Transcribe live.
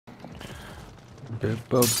I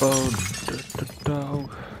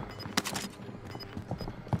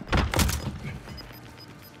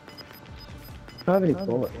don't have any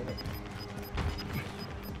bullets.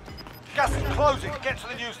 Gas is closing. Get to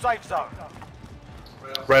the new safe zone.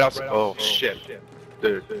 Right outside. Oh shit,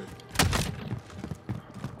 dude.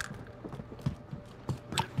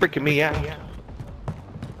 Freaking me out.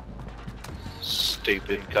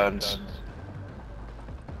 Stupid guns.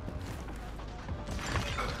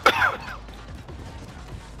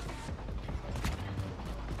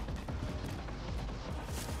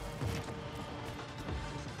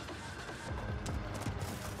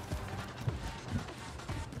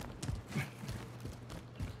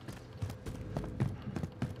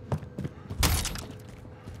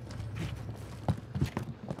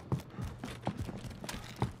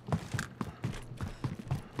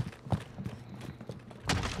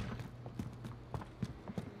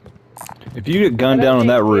 If you get gunned down on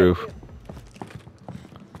that roof,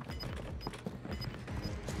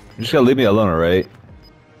 you just gotta leave me alone, alright?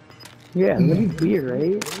 Yeah, let me be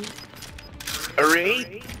right?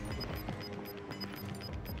 Alright.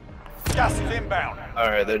 Gas is inbound.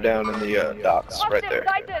 Alright, they're down in the docks right there.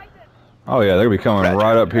 Oh yeah, they're gonna be coming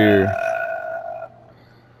right up here.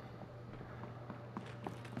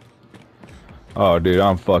 Oh dude,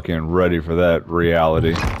 I'm fucking ready for that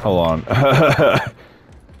reality. Hold on.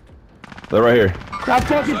 They're right here. Stop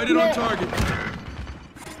fucking shit! On target.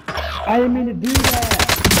 I didn't mean to do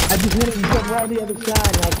that. I just wanted to jump right on the other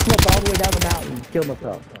side and I flipped all the way down the mountain and killed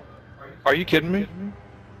myself. Are you kidding me?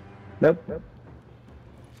 Nope.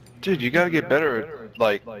 Dude, you gotta get better at,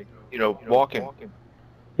 like, you know, walking.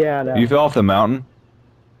 Yeah, I know. You fell off the mountain?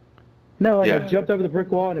 No, like Yeah. I jumped over the brick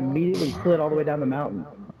wall and immediately slid all the way down the mountain.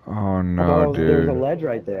 Oh no, There's a dude. ledge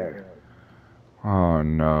right there. Oh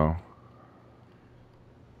no.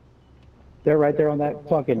 They're right there on that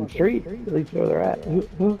fucking street, at least where they're at.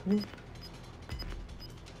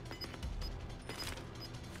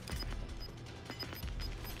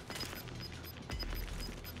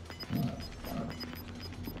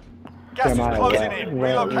 Gas is Am I closing right? in.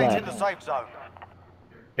 Right, Relocating right. the safe zone.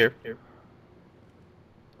 Here.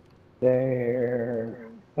 They're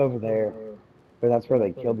over there. But that's where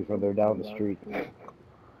they killed before they're down the street.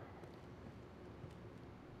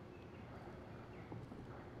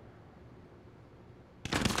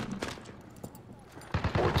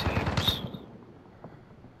 Four teams.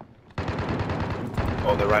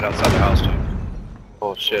 Oh, they're right outside the house, too.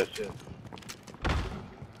 Oh, shit. Give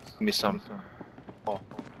me some. Oh.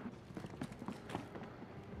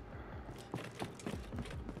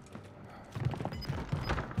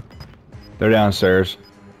 They're downstairs.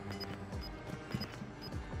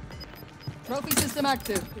 Trophy system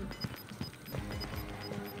active.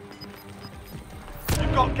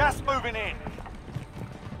 You've got gas moving in.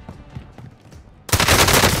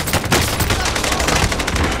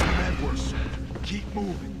 Keep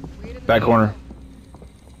moving. Back corner.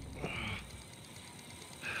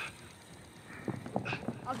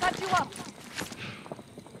 I'll catch you up.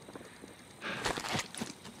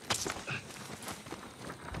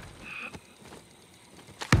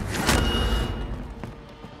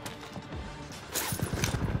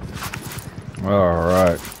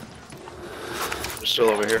 Alright. They're still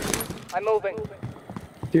over here. I'm moving.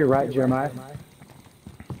 To your right, Jeremiah.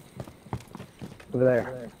 Over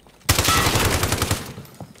there.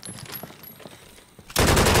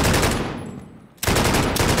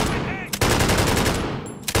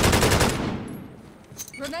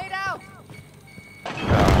 Grenade out.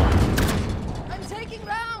 I'm taking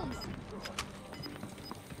rounds.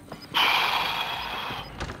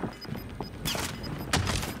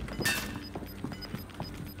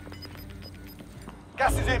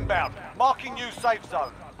 Gas is inbound. Marking new safe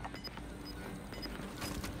zone.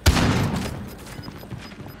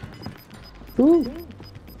 Ooh.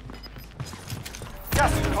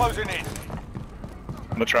 Gas is closing in.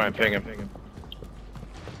 I'm gonna try and ping him.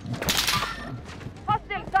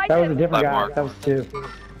 That was a different Left guy. mark. That was two.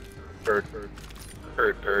 Bird.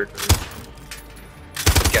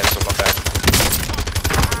 Get some of that.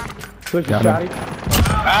 Push the Got him. shotty.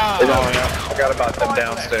 Ah! Oh, yeah. Forgot about them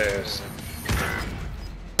downstairs.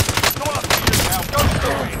 Not up to you now. Go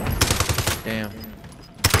through it. Damn.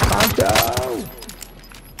 Poncho!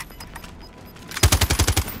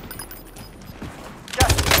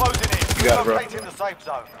 Gas is closing in. You got it, bro. Relocating the safe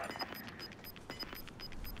zone.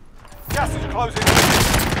 Gas is closing in.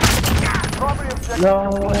 Primary objective. No.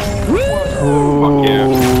 Fuck yeah.